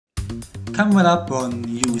Coming up on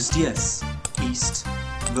USDS, East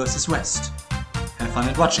versus West. Have fun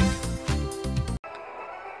at watching.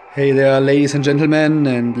 Hey there, ladies and gentlemen,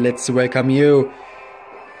 and let's welcome you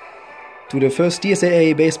to the first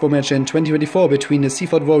DSAA baseball match in 2024 between the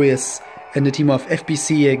Seaford Warriors and the team of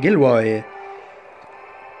FBC Gilroy.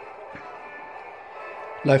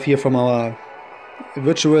 Live here from our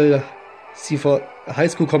virtual Seaford High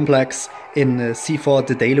School complex in Seaford,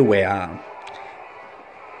 Delaware.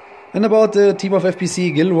 And about the team of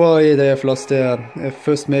FBC Gilroy, they have lost their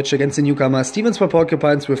first match against the newcomers Stevens Point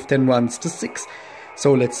Porcupines with 10 runs to 6.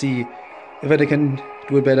 So let's see if they can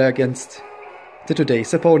do it better against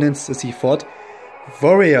today's opponents, the Seaford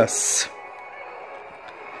Warriors.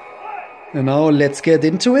 And now let's get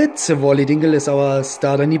into it. Wally Dingle is our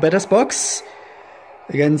starter in the batter's box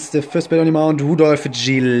against the first batter on the mound, Rudolph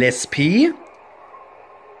Gillespie.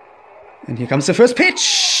 And here comes the first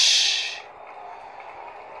pitch.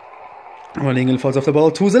 Wally Dingle falls off the ball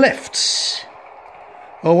to the left.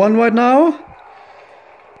 0-1 right now.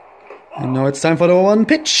 And now it's time for the 0-1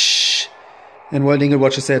 pitch. And Wally Dingle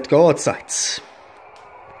watches it go outside.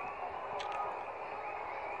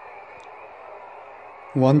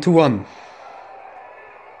 One to one.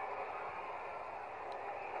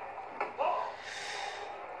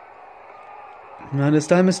 Now this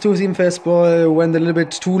time his 2-seam fastball went a little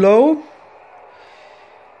bit too low.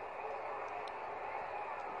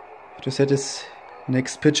 To set his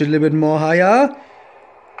next pitch a little bit more higher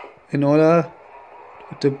in order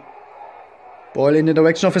to put the ball in the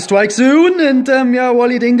direction of a strike zone. And yeah,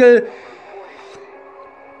 Wally Dingle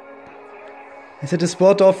is at the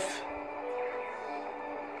spot of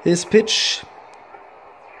his pitch,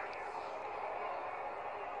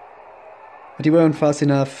 but he weren't fast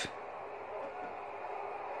enough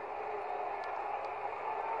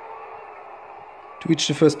to reach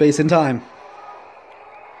the first base in time.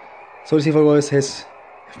 So the Seaford Warriors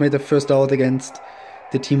have made the first out against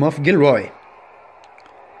the team of Gilroy.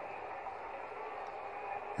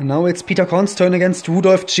 And now it's Peter Korn's turn against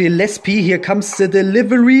Rudolph Gillespie. Here comes the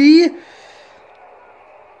delivery.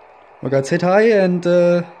 Got hit high and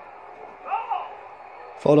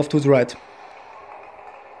foul off to the right.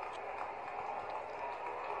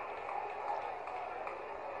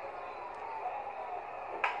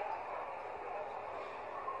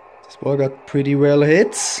 This ball got pretty well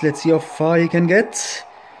hit. Let's see how far he can get.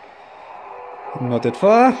 Not that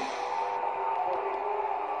far.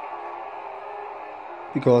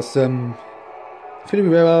 Because Philip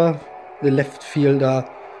Rivera, the left fielder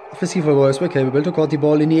of the Seaford Warriors, were capable to caught the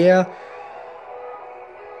ball in the air.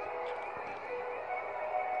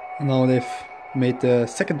 Now they've made the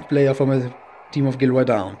second player from the team of Gilroy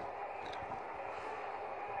down.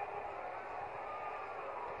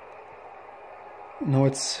 Now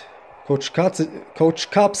it's Coach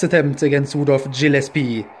Karp's attempt against Rudolph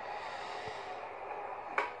Gillespie.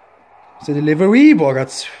 The delivery, ball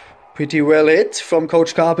got pretty well hit from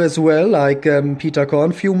Coach Karp as well, like Peter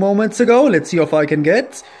Korn a few moments ago. Let's see how far I can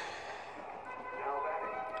get.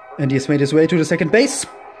 And he's made his way to the second base.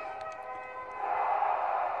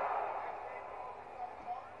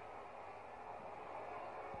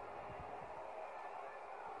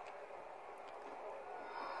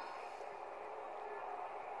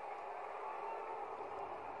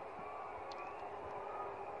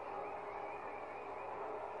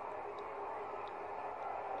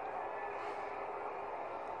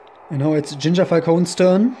 And now it's Ginger Falcone's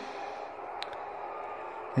turn.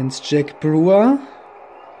 And it's Jack Brewer.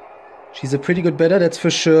 She's a pretty good batter, that's for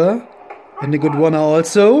sure. And a good one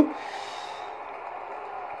also.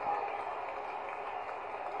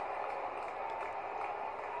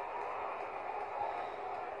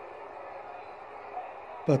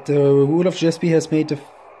 But Rudolph Gillespie has made the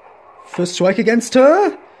first strike against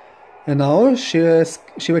her. And now she was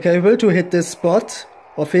capable to hit the spot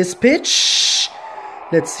of his pitch.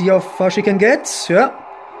 Let's see how far she can get. Yeah.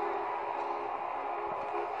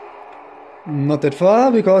 Not that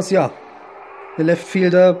far, because, yeah, the left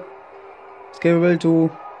fielder is capable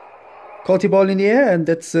to caught the ball in the air, and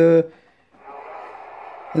that's at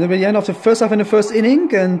the very end of the first half in the first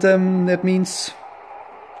inning, and that means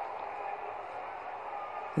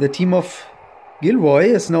the team of Gilroy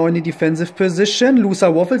is now in the defensive position.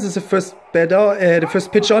 Lusa Waffles is the first batter, the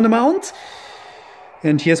first pitcher on the mound.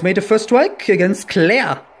 And he has made the first strike against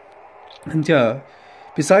Claire. And yeah,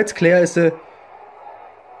 besides Claire is the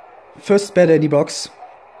first batter in the box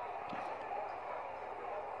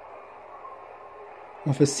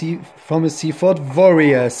of from the Seaford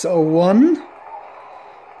Warriors. 0-1.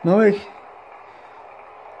 Now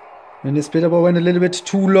when the splitter ball went a little bit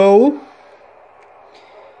too low.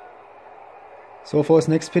 So for his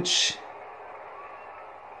next pitch,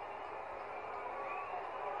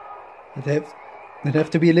 they'd have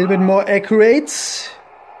to be a little bit more accurate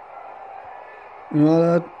in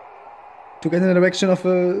order to get in the direction of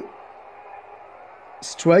a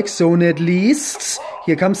strike zone at least.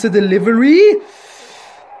 Here comes the delivery.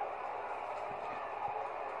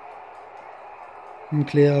 And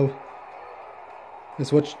Claire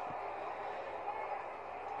let's watch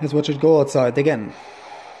it go outside again.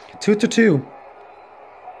 2-2.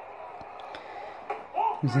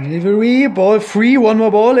 There's a delivery, ball free, one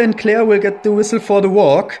more ball, and Claire will get the whistle for the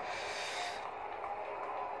walk.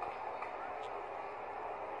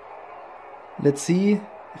 Let's see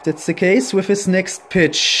if that's the case with his next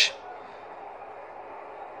pitch.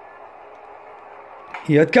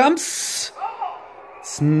 Here it comes.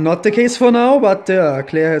 It's not the case for now, but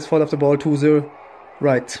Claire has fouled off the ball to the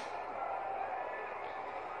right.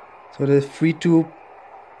 So the 3-2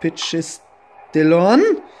 pitch is still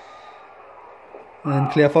on.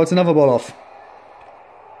 And Claire fouls another ball off.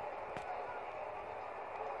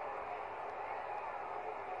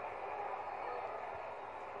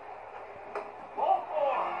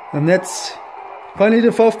 And that's finally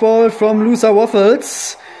the fourth ball from Loser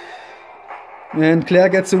Waffles. And Claire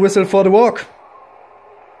gets the whistle for the walk.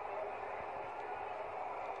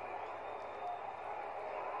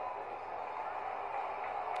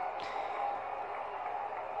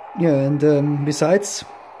 Yeah, and besides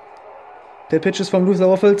the pitches from Loser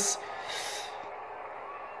Waffles,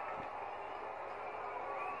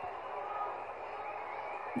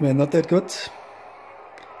 were not that good.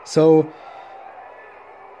 So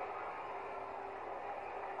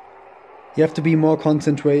you have to be more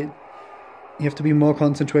concentrate. You have to be more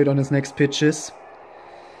concentrate on his next pitches.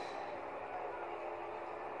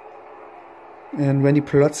 And Randy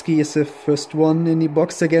Polotsky is the first one in the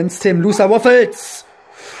box against him. Loser Waffles!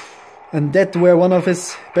 And that were one of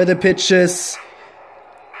his better pitches.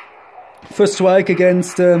 First strike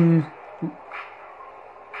against Randy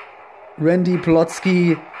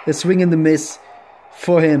Polotsky. A swing and a miss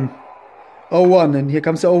for him. 0-1, and here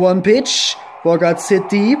comes the 0-1 pitch. Bogarts hit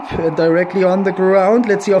deep and directly on the ground.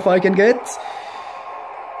 Let's see how far I can get.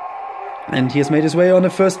 And he has made his way on the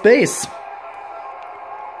first base.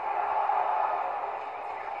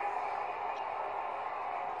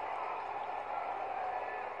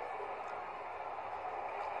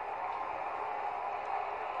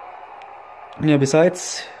 Yeah,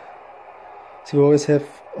 besides, so we always have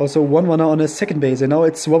also one runner on a second base, and now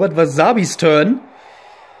it's Robert Wasabi's turn.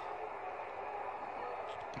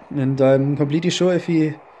 And I'm completely sure if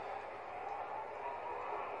he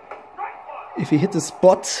hit the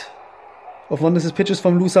spot of one of his pitches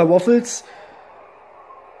from Loser Waffles,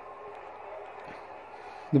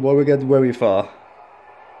 the ball will get very far.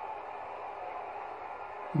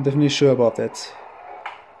 I'm definitely sure about that.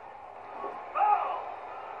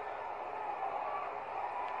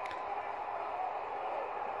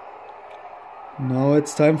 Now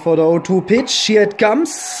it's time for the 0-2 pitch. Here it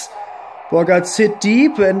comes. Bogarts hit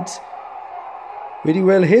deep and really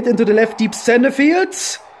well hit into the left deep center field.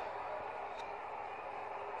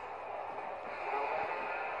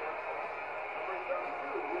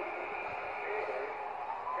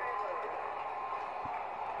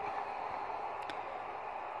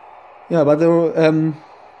 Yeah, but the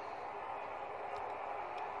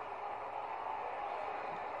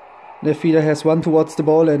left fielder has run towards the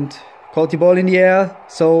ball and caught the ball in the air,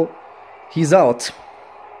 so he's out.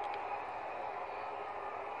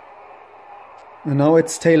 And now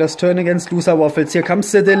it's Taylor's turn against Loser Waffles. Here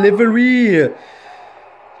comes the delivery.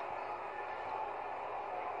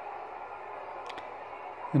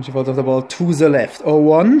 And she falls off the ball to the left.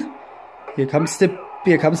 0-1. Here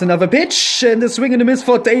comes another pitch and a swing and a miss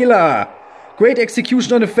for Taylor. Great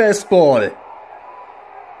execution on the fastball.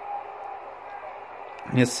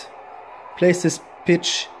 Yes, place this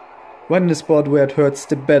pitch right in the spot where it hurts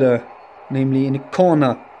the batter, namely in the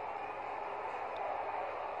corner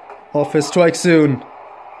of his strike zone.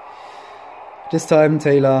 This time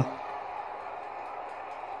Taylor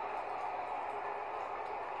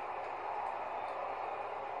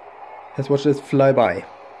has watched it fly by.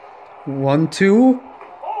 1-2.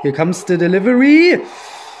 Here comes the delivery. And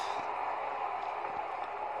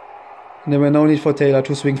there were no need for Taylor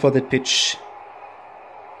to swing for that pitch.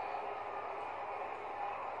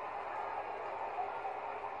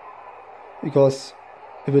 Because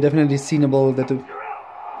it would definitely seeable that the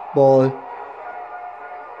ball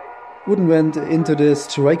wouldn't went into the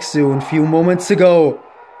strike zone a few moments ago.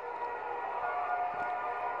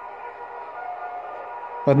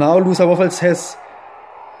 But now Loser Waffles has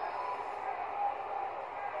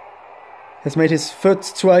has made his third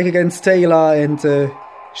strike against Taylor, and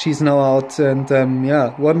she's now out. And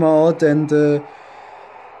yeah, one more out, and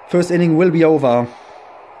first inning will be over.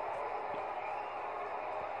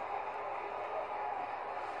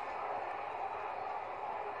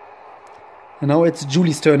 And now it's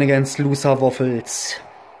Julie's turn against Luther Waffles.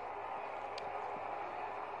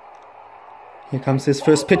 Here comes his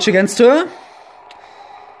first pitch against her.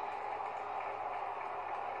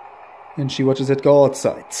 And she watches it go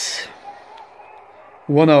outside.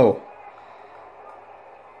 1-0.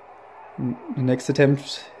 The next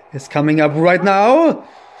attempt is coming up right now.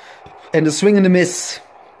 And a swing and a miss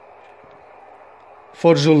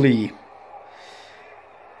for Julie.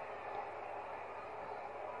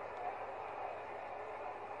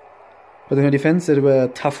 But in her defense, it was a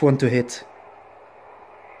tough one to hit.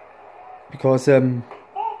 Because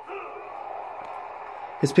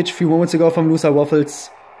his pitch a few moments ago from Luther Waffles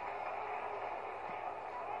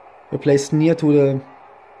were placed near to the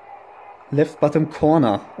left bottom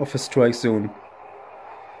corner of the strike zone.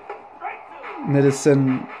 And that is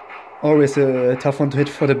always a tough one to hit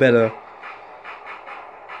for the batter.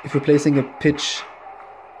 If you're placing a pitch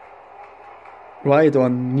right or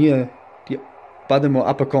near the bottom or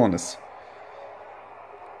upper corners.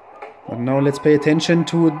 But now let's pay attention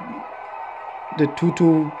to the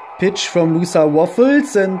 2-2 pitch from Luther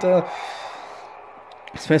Waffles, and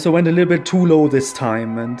Espresso went a little bit too low this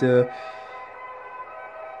time, and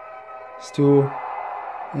to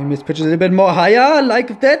aim his pitches a little bit more higher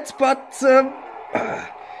like that, but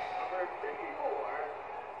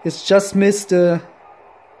he's just missed the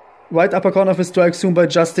right upper corner of his strike zone by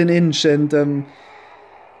just an inch, and due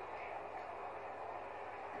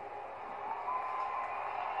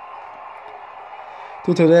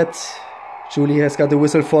to that, Julie has got the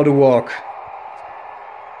whistle for the walk.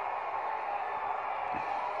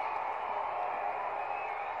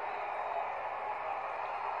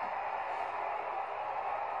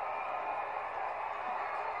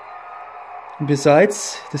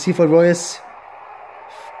 Besides, the Seaford Warriors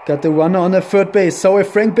got the runner on the third base. So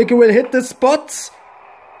if Frank Bicker will hit the spot,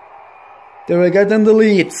 they will get in the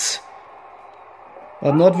lead.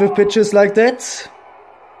 But not with pitches like that.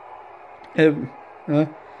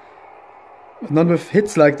 Not with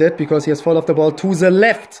hits like that, because he has fouled off the ball to the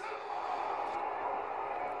left.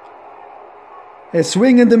 A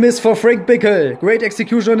swing and a miss for Frank Bickle. Great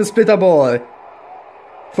execution on the splitter ball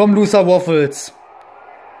from Luther Waffles.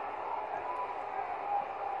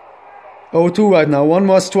 0-2 right now. One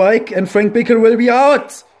more strike and Frank Bickle will be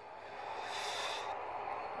out.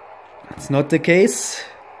 It's not the case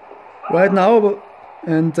right now.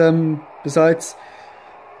 And besides,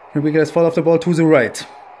 Frank Bickle has fouled off the ball to the right.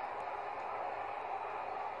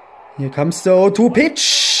 Here comes the 0-2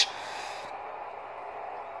 pitch.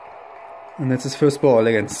 And that's his first ball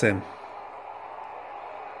against him.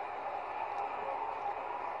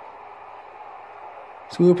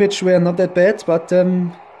 Screw pitch were not that bad, but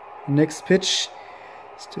next pitch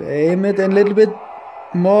is to aim it a little bit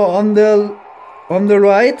more on the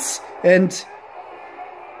right, and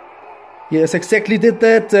yes, exactly did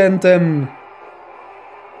that, and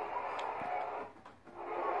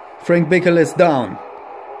Frank Bickle is down.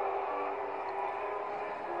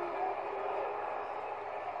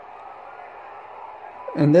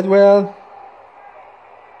 And that were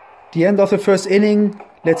the end of the first inning.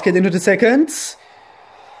 Let's get into the second.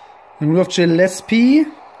 And Rudolph Gillespie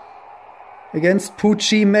against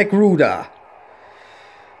Poochie Magruder.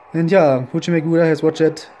 And yeah, Poochie Magruder has watched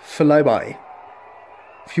that fly by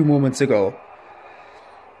a few moments ago.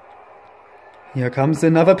 Here comes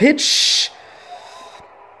another pitch.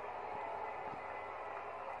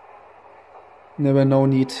 There were no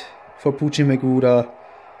need for Poochie Magruder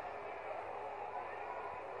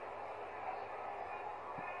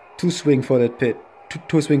to swing for that pitch.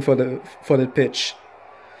 To swing for that pitch.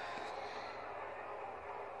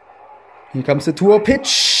 Here comes the 2-0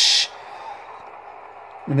 pitch.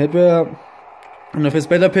 And that were one of his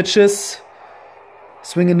better pitches.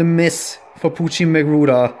 Swing and a miss for Poochie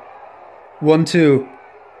Magruder. 1-2.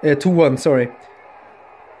 2-1, sorry.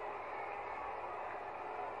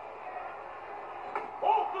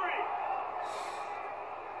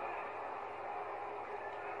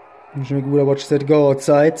 Poochie Magruder watches that go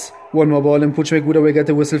outside. One more ball and Poochie Magruder will get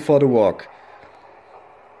the whistle for the walk.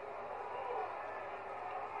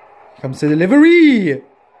 Comes the delivery.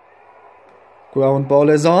 Ground ball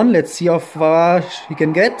is on. Let's see how far he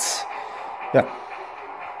can get. Yeah.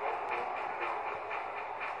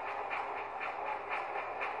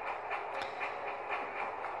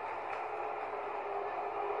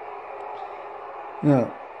 Yeah.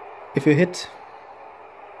 If you hit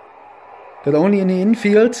that only in the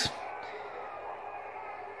infield,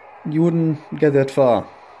 you wouldn't get that far.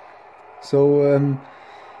 So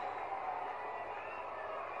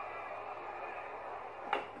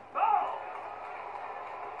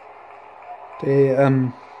they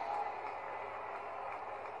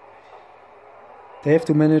have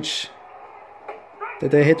to manage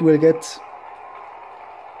that their hit will get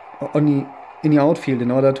in the outfield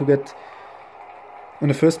in order to get on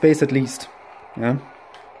the first base at least. Yeah,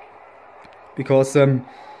 because if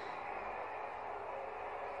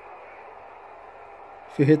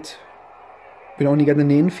you hit will only get in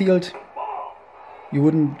the infield, you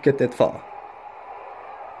wouldn't get that far.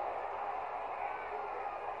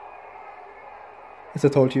 As I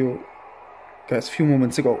told you guys a few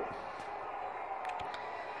moments ago.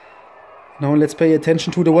 Now let's pay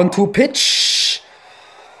attention to the 1-2 pitch.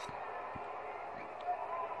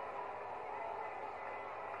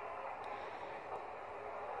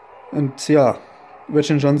 And yeah,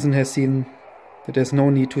 Reginald Johnson has seen that there's no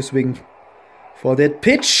need to swing for that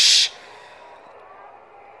pitch.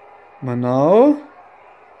 But now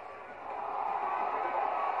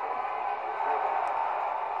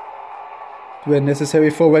it was necessary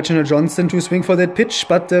for Reginald Johnson to swing for that pitch,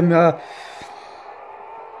 but the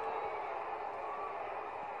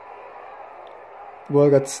ball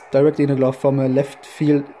got directly in the glove from a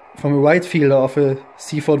right fielder of a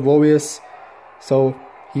Seaford Warriors. So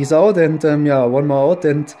he's out, and one more out,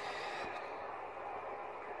 and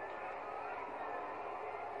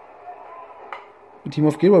the team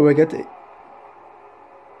of Gilroy will get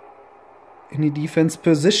in the defense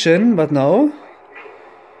position, but now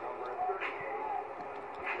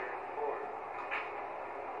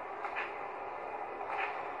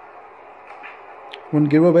when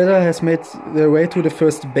Gilroy batter has made their way to the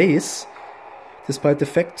first base, despite the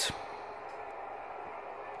fact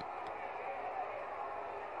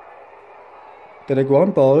that a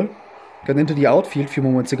ground ball got into the outfield a few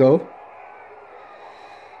moments ago.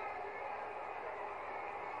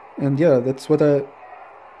 And yeah, that's what I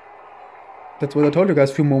told you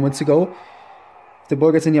guys a few moments ago. If the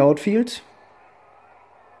ball gets in the outfield,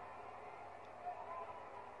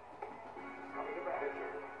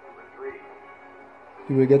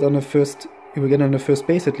 you will get on the first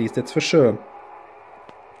base at least, that's for sure.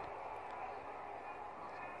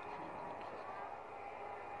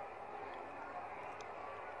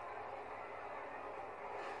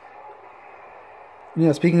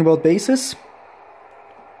 Yeah, speaking about bases,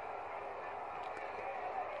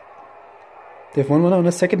 they've won one on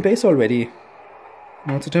the second base already.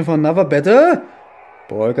 Now it's a turn for another batter.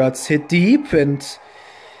 Ball got hit deep, and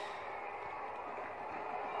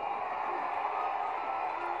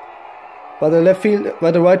but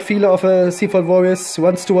the right fielder of a Seaford Warriors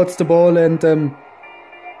runs towards the ball and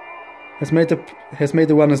has made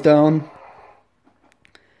the runners down.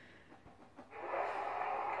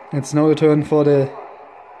 It's now a turn for the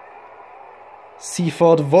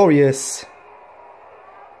Seaford Warriors.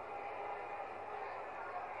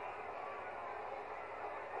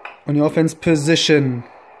 On the offense position.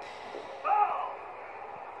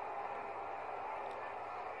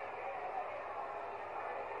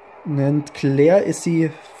 And Claire is the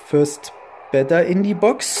first batter in the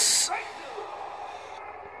box.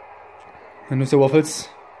 And Mr. Waffles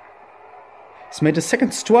has made a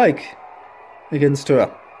second strike against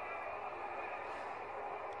her.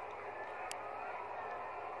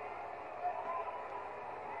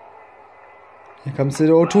 Here comes the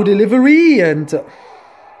 0-2 delivery, and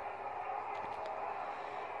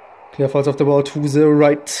Claire falls off the ball to the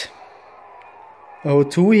right.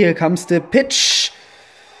 0-2, here comes the pitch.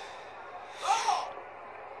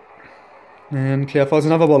 And Claire falls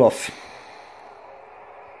another ball off.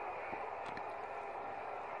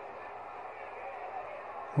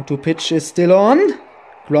 To pitch is still on.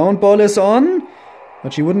 Ground ball is on,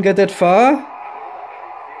 but she wouldn't get that far.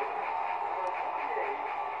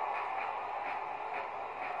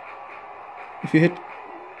 If you hit,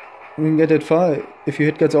 you can get that far. If you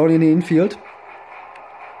hit, gets only in the infield.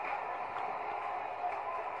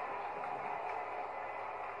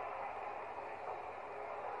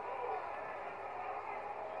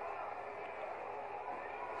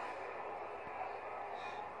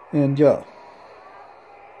 And yeah,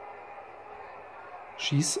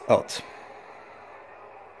 she's out.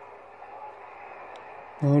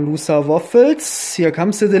 Now Looser Waffles. Here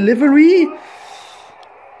comes the delivery.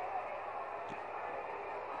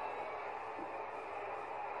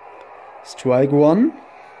 Strike one.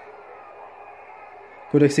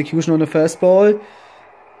 Good execution on the fastball.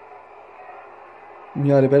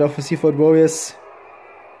 Yeah, the batter of the Seaford Warriors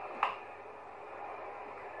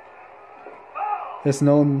has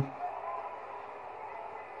known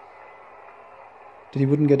that he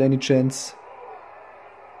wouldn't get any chance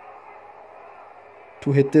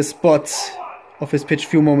to hit this spot of his pitch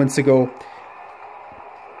few moments ago.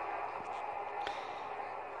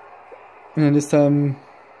 And this time,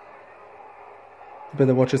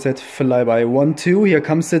 better watch his head fly by. 1-2, here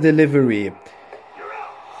comes the delivery.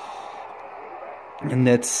 And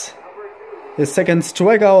that's his second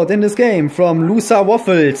strikeout in this game from Looser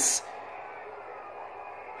Waffles.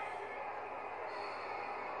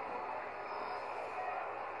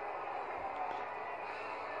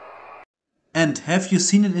 And have you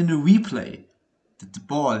seen it in the replay? That the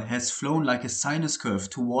ball has flown like a sinus curve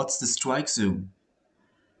towards the strike zone.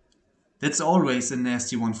 That's always a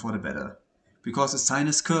nasty one for the batter, because a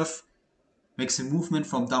sinus curve makes a movement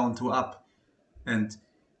from down to up, and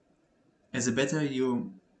as a batter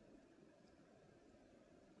you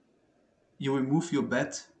will move your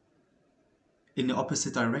bat in the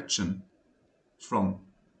opposite direction, from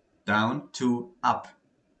down to up.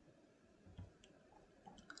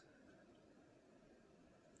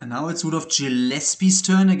 And now it's Rudolph Gillespie's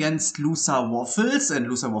turn against Looser Waffles, and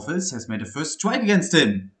Looser Waffles has made a first strike against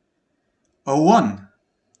him. 0-1.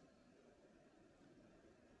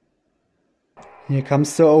 Here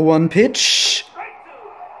comes the 0-1 pitch.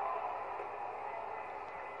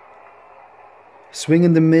 Swing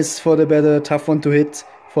and the miss for the batter. Tough one to hit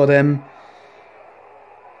for them.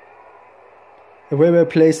 A very well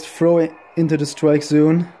placed throw into the strike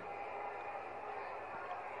zone.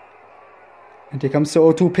 And here comes the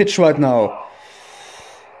 0-2 pitch right now.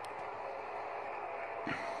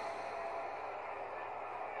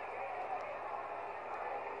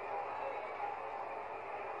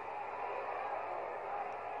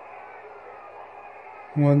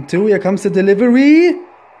 One, two, here comes the delivery.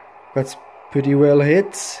 That's pretty well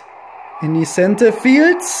hit in the center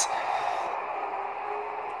field.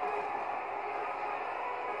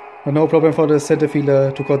 But no problem for the center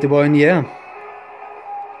fielder to cut the ball in the air.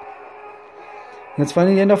 That's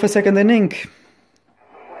finally the end of the second inning.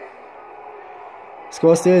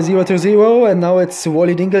 Score still 0-0, and now it's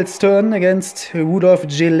Wally Dingle's turn against Rudolph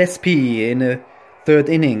Gillespie in the third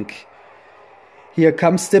inning. Here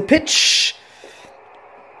comes the pitch.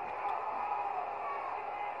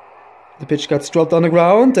 The pitch gets dropped on the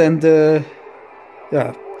ground, and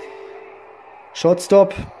yeah,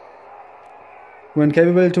 shortstop when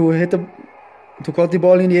capable to cut the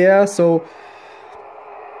ball in the air. So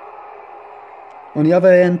on the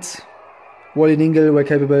other hand, Wally Dingle were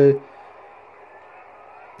capable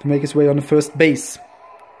to make his way on the first base.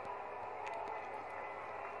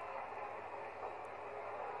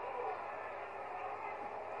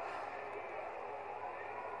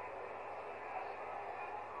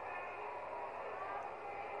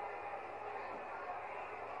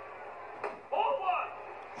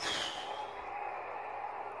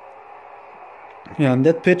 Yeah, and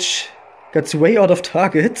that pitch got way out of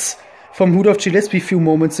target from Rudolph Gillespie a few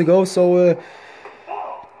moments ago, so yeah,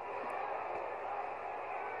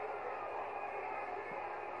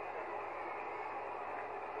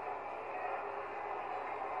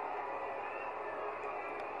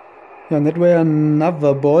 and that way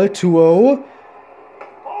another ball, 2-0.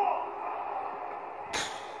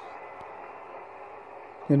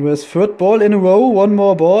 That was third ball in a row, one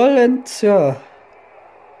more ball, and yeah.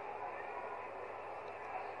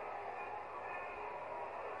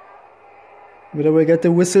 Whether we get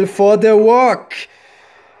the whistle for the walk.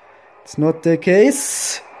 It's not the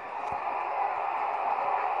case.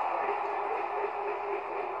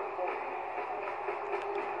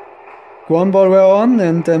 Ground ball were on,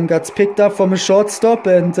 and got picked up from a shortstop,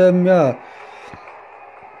 and yeah.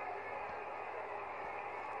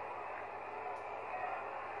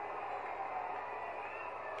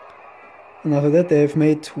 And after that they have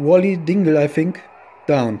made Wally Dingle, I think,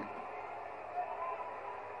 down.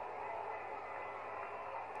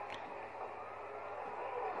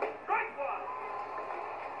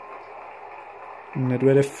 And that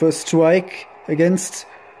were the first strike against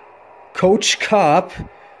Coach Carp.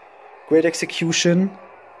 Great execution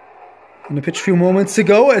on the pitch a few moments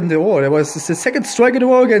ago, and oh, there was the second strike in a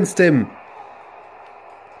row against him.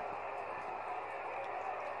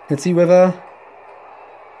 Let's see whether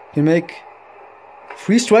he can make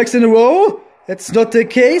 3 strikes in a row. That's not the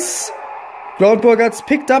case. Ground ball gets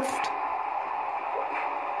picked up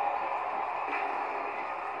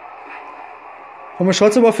from a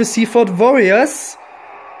shortstop of the Seaford Warriors.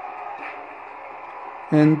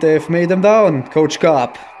 And they've made them down, Coach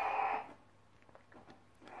Carp.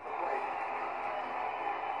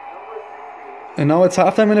 And now it's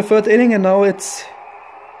halftime in the third inning, and now it's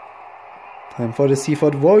time for the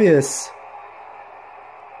Seaford Warriors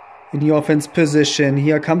in the offense position.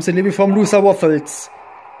 Here comes a delivery from Luther Waffles.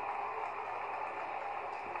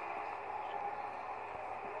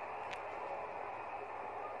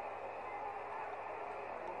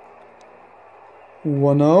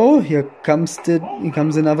 Oh, here comes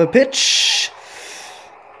another pitch.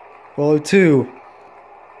 Ball 2.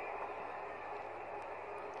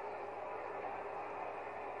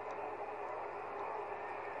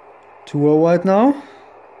 Two right now.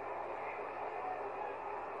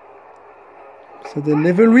 So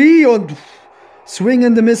delivery and swing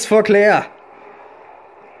and the miss for Claire.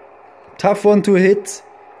 Tough one to hit.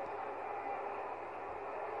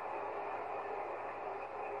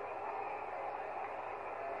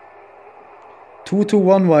 Two to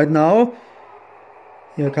one right now.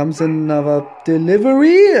 Here comes another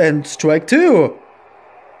delivery and strike 2.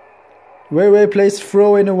 Very placed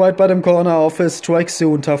throw in the right bottom corner of a strike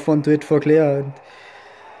zone. Tough one to hit for Claire.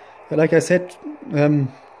 And like I said, in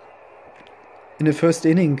the first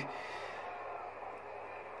inning,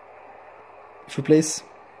 if you place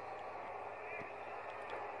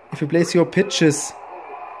your pitches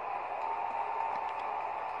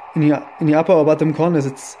in the upper or bottom corners,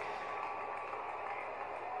 it's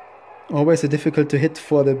always a difficult to hit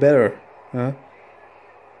for the batter.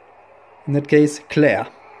 In that case, Claire.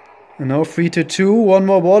 And now 3-2. One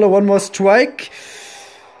more ball or one more strike.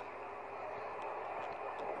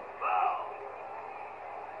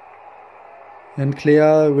 And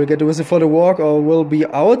Claire will get the whistle for the walk or will be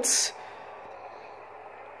out.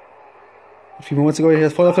 A few moments ago, he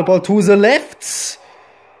has fallen off the ball to the left.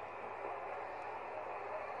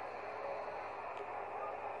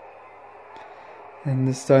 And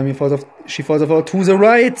this time she falls off to the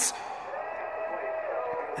right.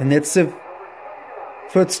 And that's the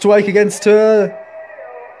third strike against her.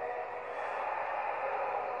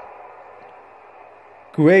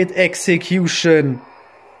 Great execution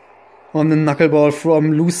on the knuckleball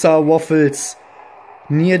from Luther Waffles.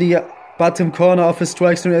 Near the bottom corner of the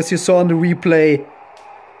strike zone, as you saw on the replay.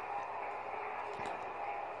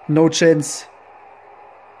 No chance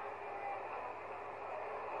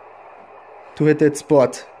to hit that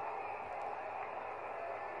spot.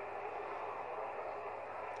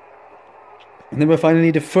 And then we're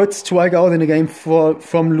finally the third strikeout in the game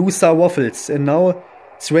from Luther Waffles. And now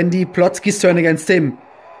it's Randy Plotsky's turn against him.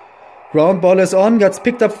 Ground ball is on, gets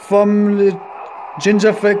picked up from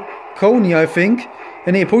Ginger Falcone, I think.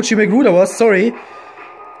 And Pochi Magruder was, sorry.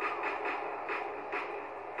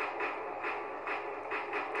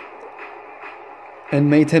 And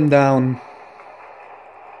made him down.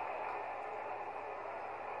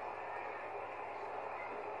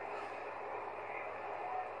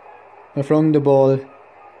 Throwing the ball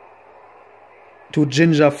to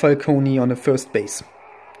Ginger Falcone on the first base.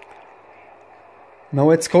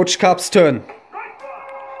 Now it's Coach Karp's turn.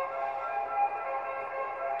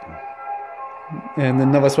 And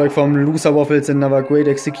another strike from Luther Waffles, another great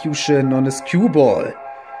execution on his cue ball.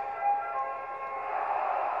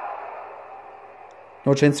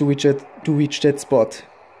 No chance to reach that spot.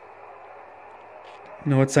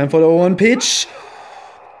 Now it's time for the 0-1 pitch.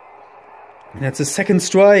 And that's the second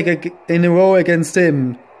strike in a row against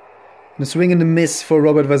him. And a swing and a miss for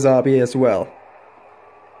Robert Wasabi as well.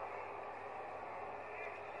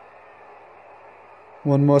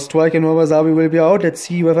 One more strike and Robert Wasabi will be out. Let's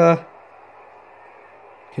see whether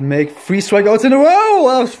he can make 3 strikeouts in a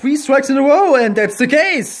row. 3 strikes in a row, and that's the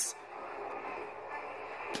case.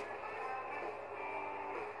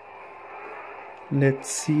 Let's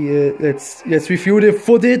see. Let's review the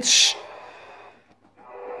footage.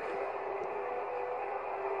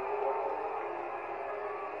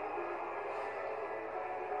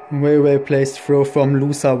 Very well placed throw from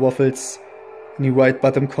Luther Waffles in the right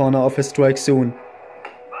bottom corner of his strike zone.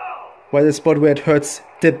 Right the spot where it hurts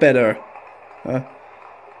the batter.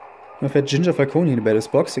 I've had Ginger Falcone in the batter's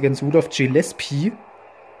box against Rudolph Gillespie.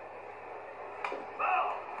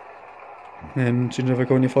 And Ginger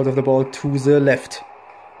Falcone falls off the ball to the left.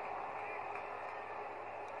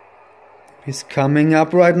 He's coming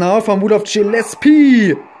up right now from Rudolph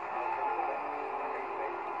Gillespie.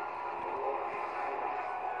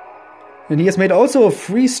 And he has made also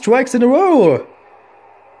 3 strikes in a row.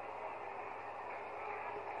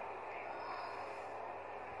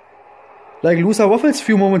 Like Luther Waffles a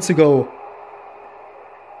few moments ago.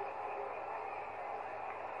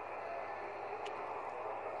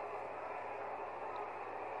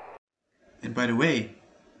 And by the way,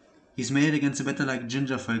 he's made it against a batter like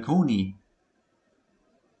Ginger Falcone.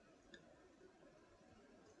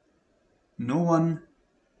 No one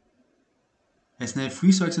has nailed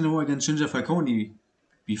 3 strikes in a row against Ginger Falcone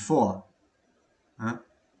before.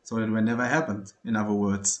 So that never happened, in other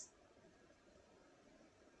words.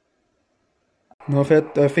 Now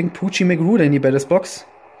I think Poochie McGruder in the batter's box.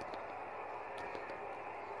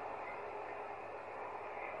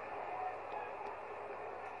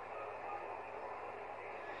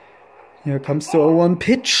 Here comes the 0-1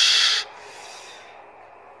 pitch.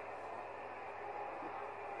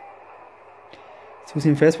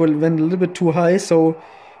 Susin fastball went a little bit too high, so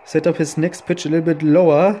set up his next pitch a little bit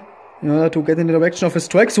lower in order to get in the direction of a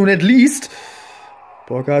strike zone at least.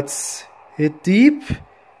 Bogarts hit deep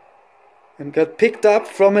and got picked up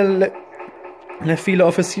from a left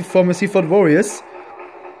fielder from a Seaford Warriors.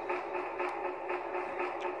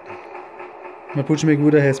 Poochie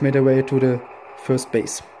McGruder has made their way to the first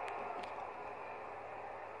base.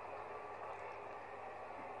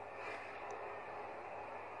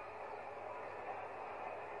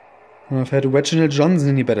 I've had Reginald Johnson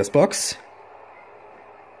in the batter's box.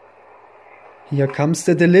 Here comes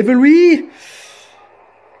the delivery.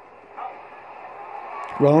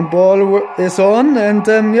 Ground ball is on, and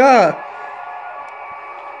yeah.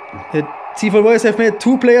 The Seaford Warriors have made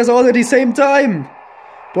 2 players out at the same time.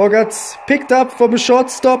 Bogarts picked up from a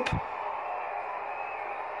shortstop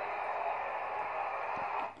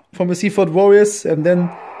from the Seaford Warriors, and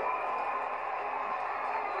then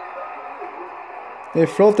they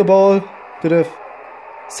throw the ball to the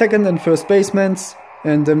second and first basemen,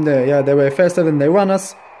 and they were faster than their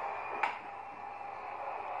runners.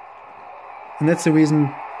 And that's the reason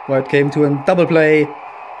why it came to a double play.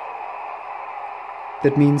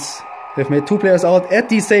 That means they've made 2 players out at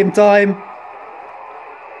the same time.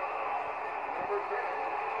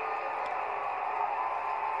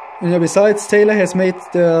 And besides, Taylor has made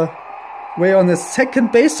the way on the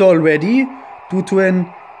second base already due to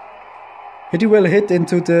an pretty well hit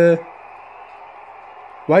into the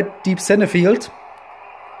right deep center field.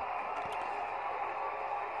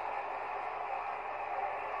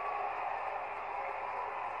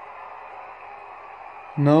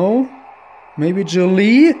 Now, maybe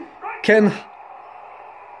Jolie can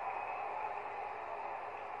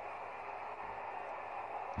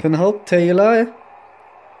help Taylor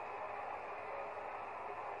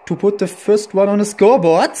to put the first one on the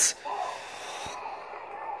scoreboard.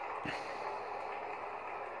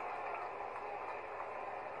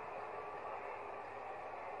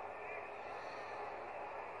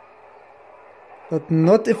 But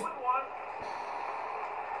not if...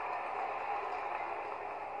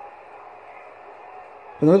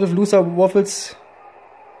 But not if Luther Waffles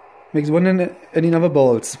makes one and any other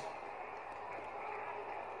balls.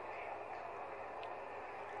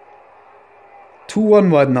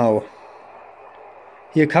 Two-1 right now.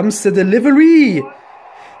 Here comes the delivery.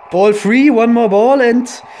 Ball 3, one more ball, and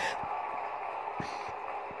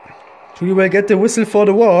we will get the whistle for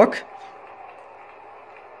the walk.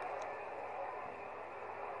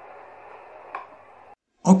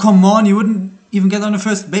 Oh, come on, you wouldn't even get on the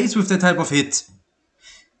first base with that type of hit.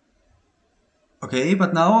 Okay,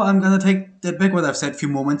 but now I'm gonna take that back what I've said a few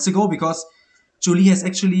moments ago, because Jolie has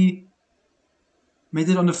actually made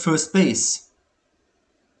it on the first base.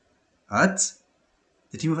 But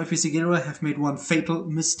the team of FBC Gilroy have made one fatal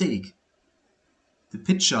mistake. The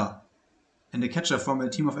pitcher and the catcher from the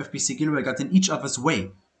team of FBC Gilroy got in each other's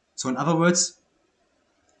way. So in other words,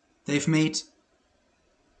 they've made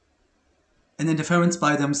an interference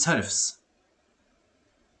by themselves.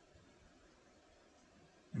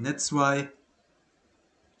 And that's why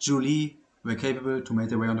Jolie were capable to make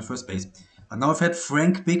their way on the first base. But now I've had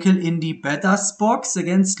Frank Bickle in the batter's box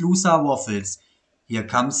against Luther Waffles. Here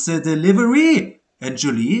comes the delivery, and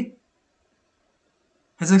Jolie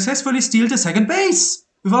has successfully stealed the second base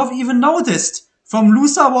without even noticed from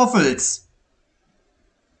Luther Waffles.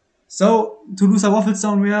 So, to Luther Waffles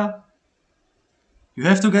down there, you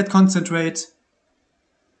have to get concentrate.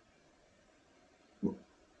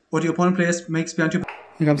 What your opponent players makes behind you.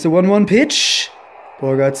 Here comes the 1-1 pitch.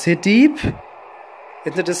 Bogarts hit deep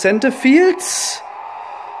into the center field.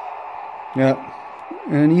 Yeah,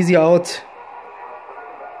 an easy out.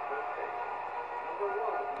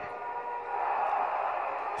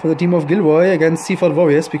 For the team of Gilroy against Seaford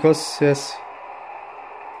Warriors, because there's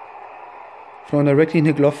thrown directly in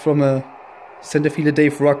the glove from a center fielder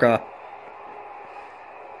Dave Rocker.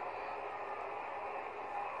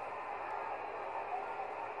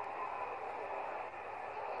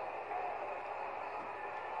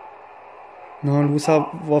 Now Luther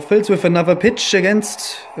Waffles with another pitch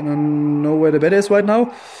against, I don't know where the batter is right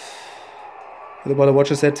now. The batter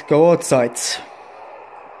watcher said go outside.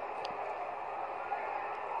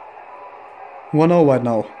 1-0 right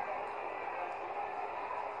now.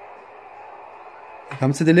 Here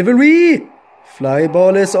comes the delivery. Fly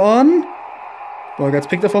ball is on. Ball gets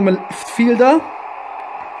picked up from a left fielder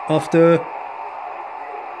of the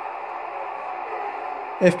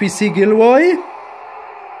FBC Gilroy.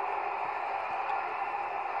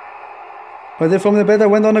 But from the batter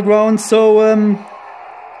went on the ground, so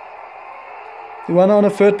the runner on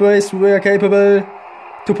the third base were capable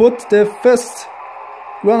to put the first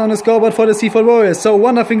run on the scoreboard for the Seaford Warriors. So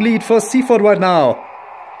 1-0 lead for Seaford right now.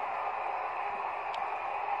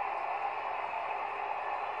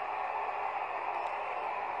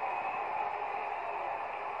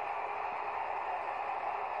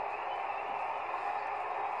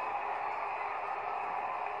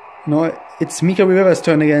 No, it's Mika Rivera's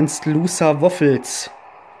turn against Lusa Waffles.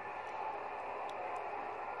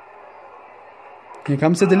 Here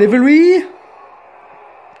comes the delivery.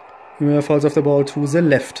 Rivera falls off the ball to the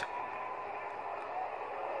left.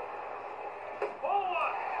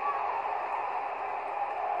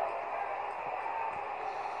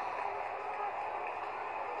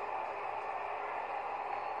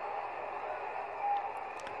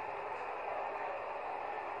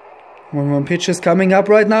 One pitch is coming up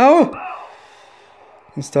right now.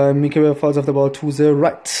 This time Mika falls off the ball to the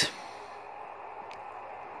right.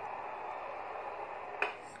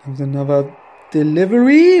 Comes another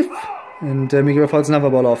delivery. And Mika falls another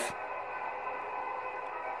ball off.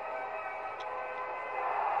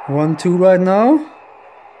 1-2 right now.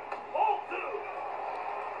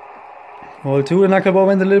 Ball 2, and knuckleball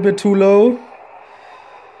went a little bit too low.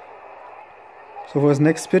 So for his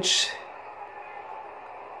next pitch,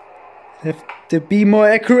 have to be more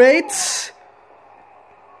accurate.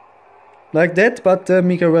 Like that, but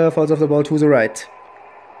Mika Rivera falls off the ball to the right.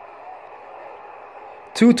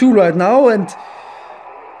 2-2 right now, and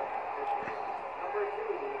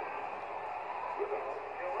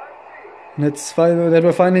that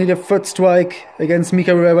will finally the third strike against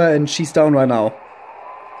Mika Rivera, and she's down right now.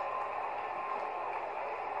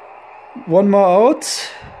 One more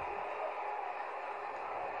out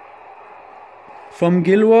from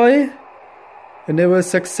Gilroy, and they will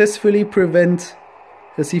successfully prevent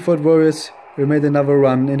the Seaford Warriors who made another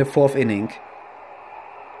run in the 4th inning.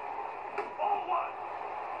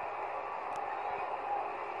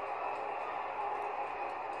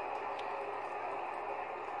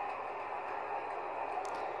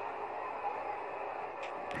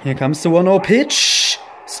 Here comes the 1-0 pitch.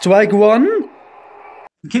 Strike 1.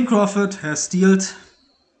 Kim Crawford has stealed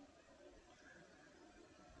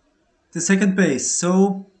the second base,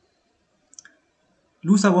 so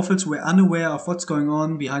Lusa Waffles were unaware of what's going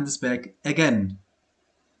on behind his back again.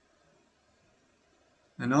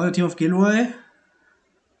 And now the team of Gilroy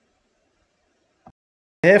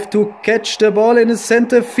have to catch the ball in the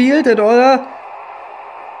center field in order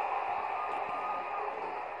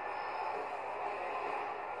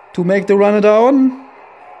to make the runner down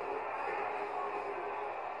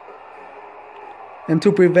and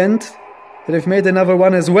to prevent that they've made another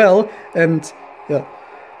one as well. And yeah,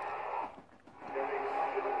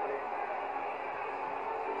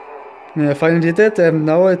 finally did it, and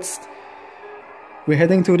now we're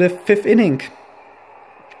heading to the 5th inning.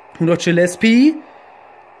 Rudolph Gillespie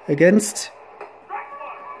against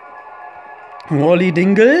Wally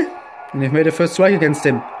Dingle, and they've made a first strike against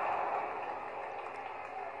him.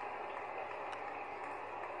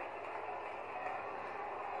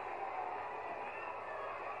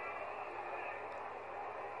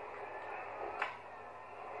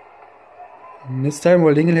 And this time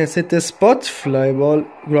Wally Dingle has hit the spot. Fly ball,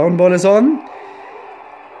 ground ball is on.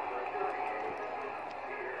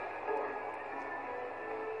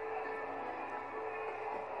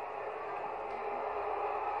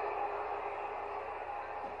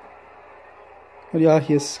 But yeah,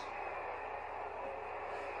 he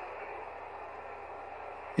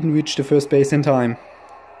didn't reach the first base in time.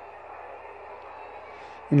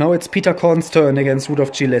 And now it's Peter Korn's turn against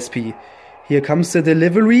Rudolph Gillespie. Here comes the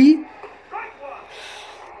delivery.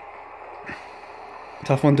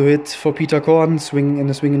 Tough one to hit for Peter Korn. Swing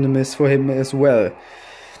and a miss for him as well.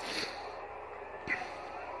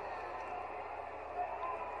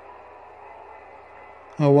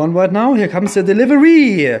 Oh, 1 right now. Here comes the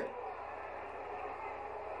delivery.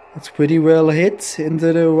 It's pretty well hit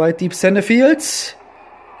into the right deep center field.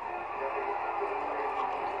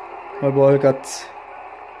 My ball got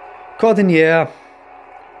caught in the air.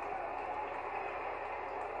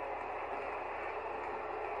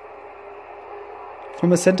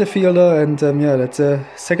 From a center fielder, and yeah, that's a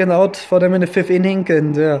second out for them in the 5th inning,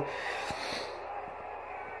 and the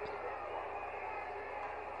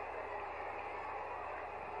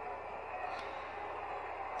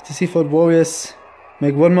Seaford Warriors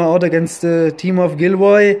make one more out against the team of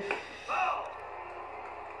Gilroy.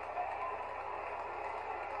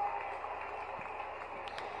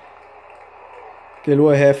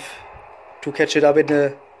 Gilroy have to catch it up in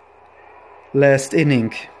the last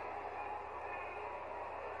inning.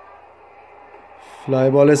 Fly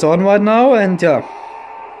ball is on right now, and yeah.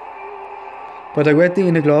 But directly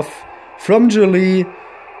in the glove from Julie.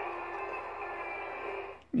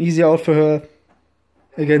 Easy out for her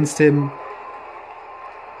against him.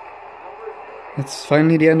 It's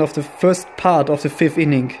finally the end of the first part of the 5th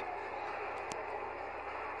inning.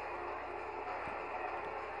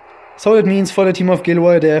 So it means for the team of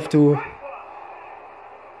Gilroy they have to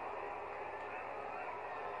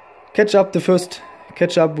catch up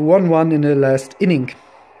 1-1 in the last inning.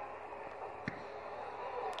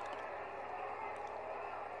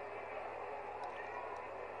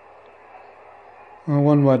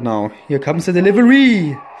 One right now. Here comes the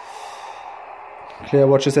delivery. Claire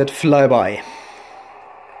watches that fly by.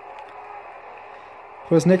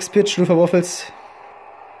 For his next pitch, Luther Waffles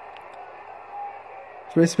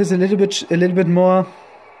races a little bit more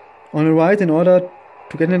on the right in order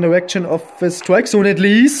to get in the direction of the strike zone at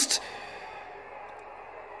least.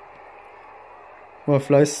 Well,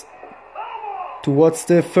 flies towards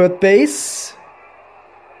the third base,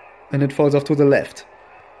 and it falls off to the left.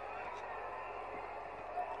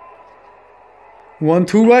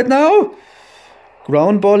 1-2 right now.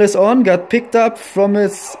 Ground ball is on. Got picked up from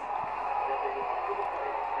his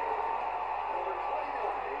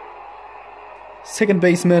second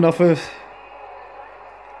baseman of a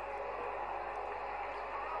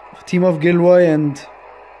team of Gilroy, and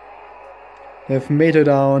they've made her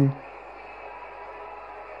down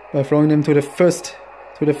by throwing them to the first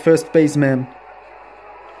baseman.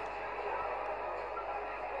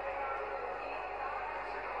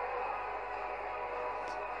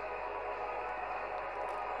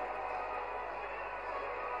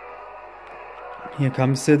 Here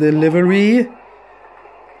comes the delivery.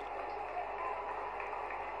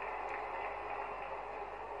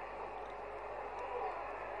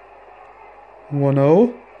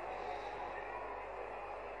 One-0.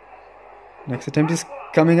 Next attempt is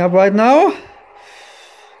coming up right now.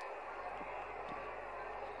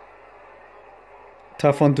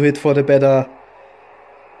 Tough one to hit for the batter.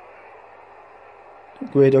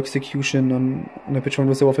 Great execution on the pitch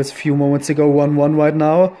from the office a few moments ago. 1-1 right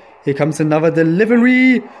now. Here comes another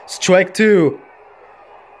delivery. Strike 2.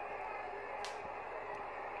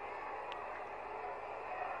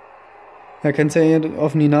 I can't say it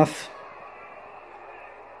often enough.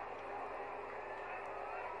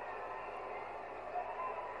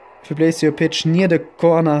 If you place your pitch near the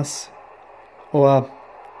corners or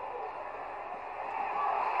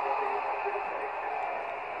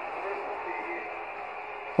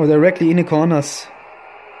directly in the corners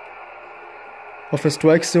of a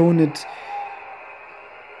strike zone,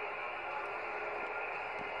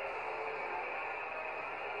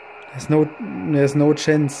 there's no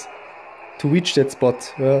chance to reach that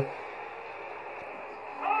spot.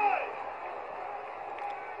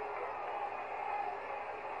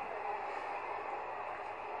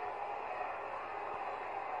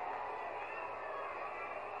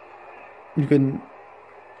 You can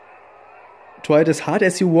try it as hard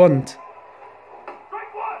as you want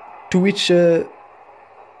to reach a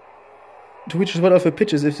spot of the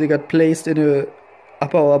pitches if they got placed in the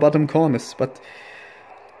upper or bottom corners, but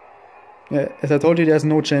yeah, as I told you, there's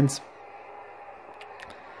no chance.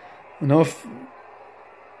 Now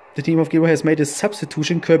the team of Gilroy has made a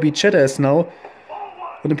substitution. Kirby Cheddar is now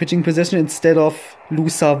on the pitching position instead of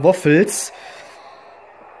Luther Waffles.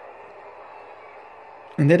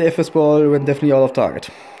 And that FS ball went definitely out of target.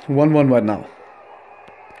 1-1 right now.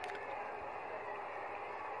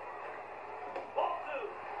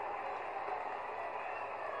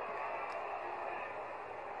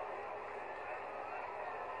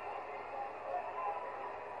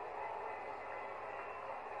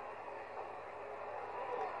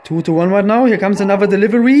 Two to 1 right now. Here comes another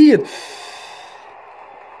delivery.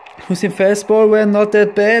 Losing fastball were not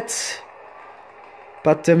that bad.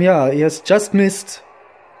 But yeah, he has just missed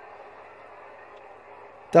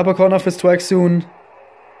the upper corner of the strike zone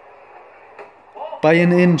by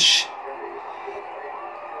an inch.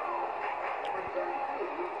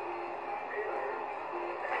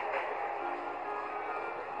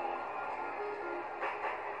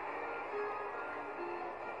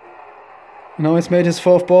 Now he's made his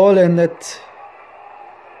 4th ball, and that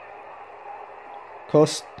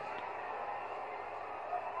cost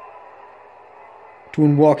to a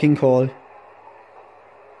walking call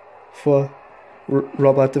for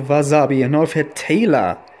Robert Wasabi. And now we've had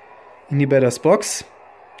Taylor in the batter's box.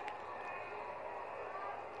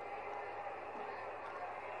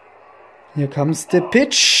 Here comes the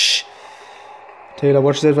pitch. Taylor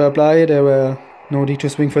watched that apply. There were no need to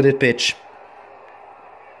swing for that pitch.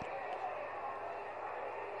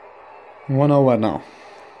 1-0 right now.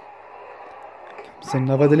 Comes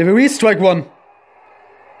another delivery. Strike one.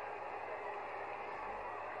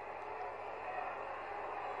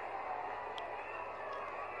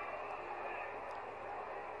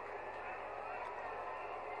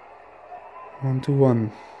 One to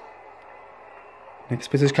one. Next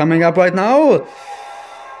pitch is coming up right now.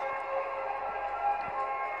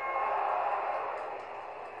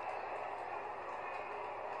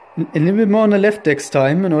 A little bit more on the left next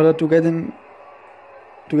time in order to get in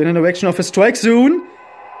the direction of a strike zone,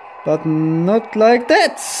 but not like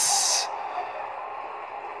that.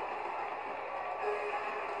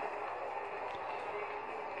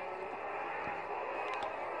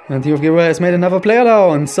 And team of Gilroy has made another player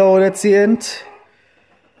down, so that's the end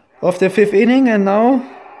of the 5th inning, and now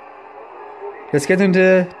let's get into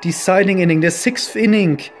the deciding inning, the 6th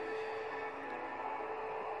inning.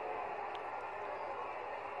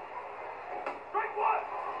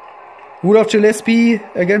 Rudolph Gillespie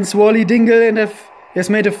against Wally Dingle, and has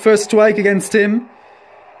made a first strike against him.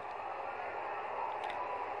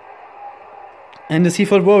 And the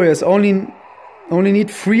Seaford Warriors only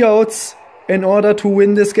need 3 outs in order to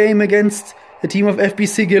win this game against the team of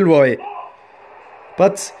FBC Gilroy.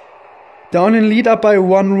 But they're only lead up by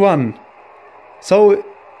 1 run. So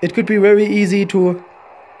it could be very easy to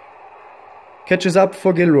catch us up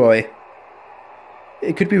for Gilroy.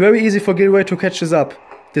 It could be very easy for Gilroy to catch us up.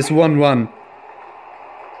 This 1 run.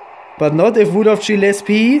 But not if Rudolph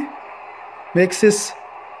Gillespie makes his...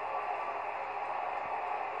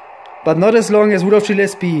 But not as long as Rudolph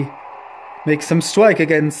Gillespie makes some strikes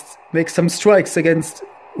against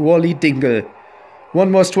Wally Dingle. 1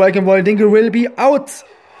 more strike and Wally Dingle will be out.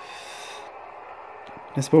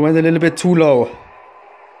 This ball went a little bit too low.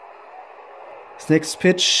 This next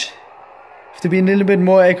pitch have to be a little bit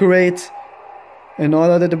more accurate in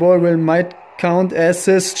order that the ball might count as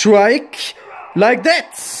a strike, like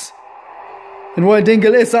that. And Wally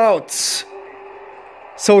Dingle is out.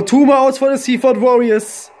 So 2 more outs for the Seaford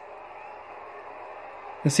Warriors.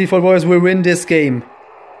 The Seaford Warriors will win this game.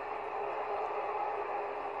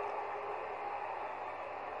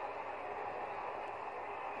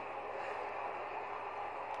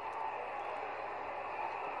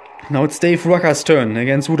 Now it's Dave Rucker's turn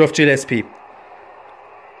against Rudolph Gillespie.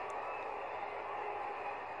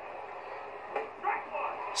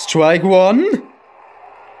 Strike one.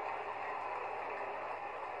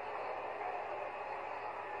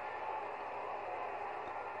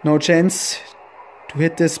 No chance to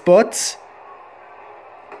hit the spot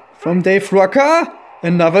from Dave Rucker.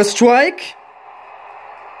 Another strike.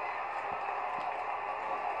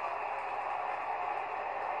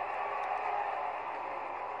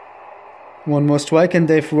 One more strike and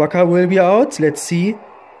Dave Rucker will be out. Let's see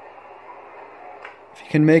if he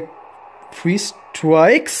can make 3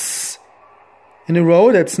 strikes in a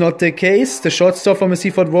row. That's not the case. The shortstop from the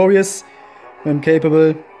Seaford Warriors, when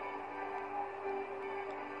capable,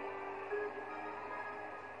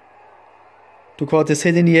 to caught this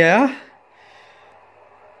hit in the air.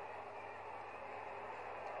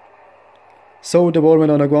 So the ball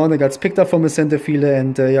went on the ground and got picked up from the center fielder,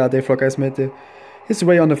 and Dave Rucker has made his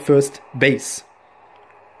way on the first base.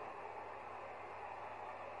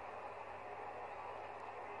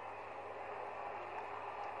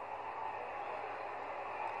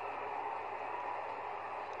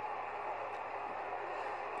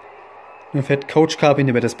 We've had Coach Carp in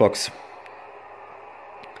the batter's box.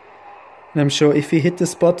 And I'm sure if we hit the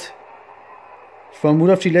spot from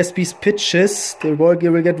Rudolph Gillespie's pitches, the ball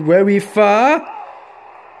will get very far.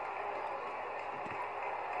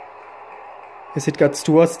 As it gets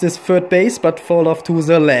towards this third base, but fall off to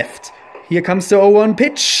the left. Here comes the 0-1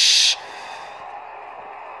 pitch.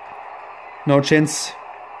 No chance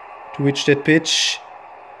to reach that pitch,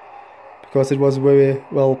 because it was very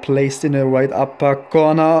well placed in the right upper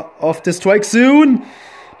corner of the strike zone.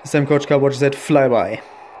 This time Coach Carr watches that fly by.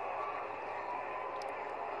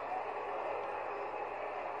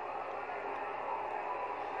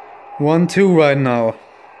 One, two right now.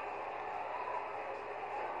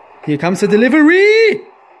 Here comes the delivery.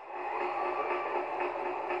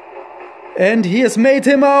 And he has made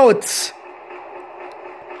him out.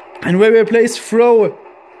 And where we place throw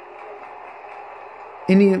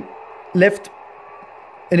in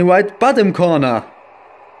the right bottom corner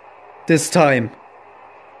this time.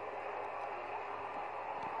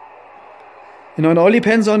 And it all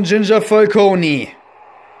depends on Ginger Falcone.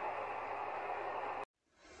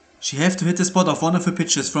 She have to hit the spot of one of the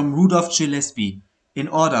pitches from Rudolph Gillespie in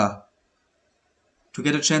order to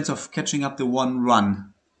get a chance of catching up the 1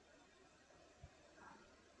 run.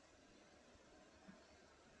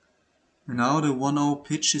 Now the 1-0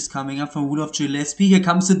 pitch is coming up from Rudolph Gillespie. Here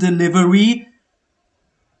comes the delivery.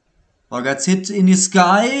 Ball gets hit in the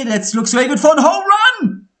sky. That looks very good for a home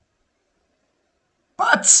run.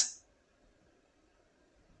 But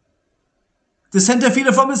the center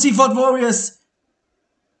fielder from the Seaford Warriors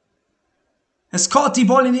has caught the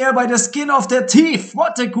ball in the air by the skin of their teeth.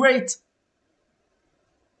 What a great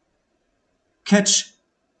catch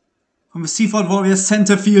from the Seaford Warriors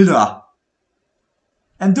center fielder.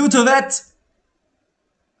 And due to that,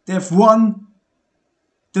 they've won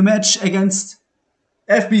the match against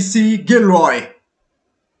FBC Gilroy.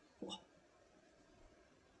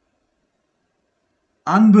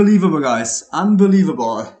 Unbelievable, guys.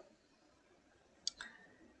 Unbelievable.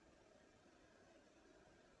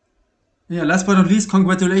 Yeah, last but not least,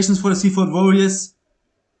 congratulations for the Seaford Warriors.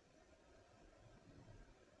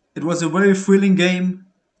 It was a very thrilling game.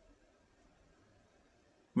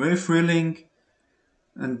 Very thrilling.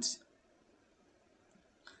 And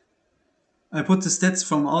I put the stats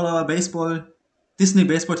from all our Disney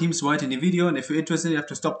baseball teams right in the video. And if you're interested, you have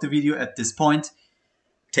to stop the video at this point.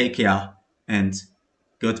 Take care and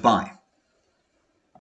goodbye.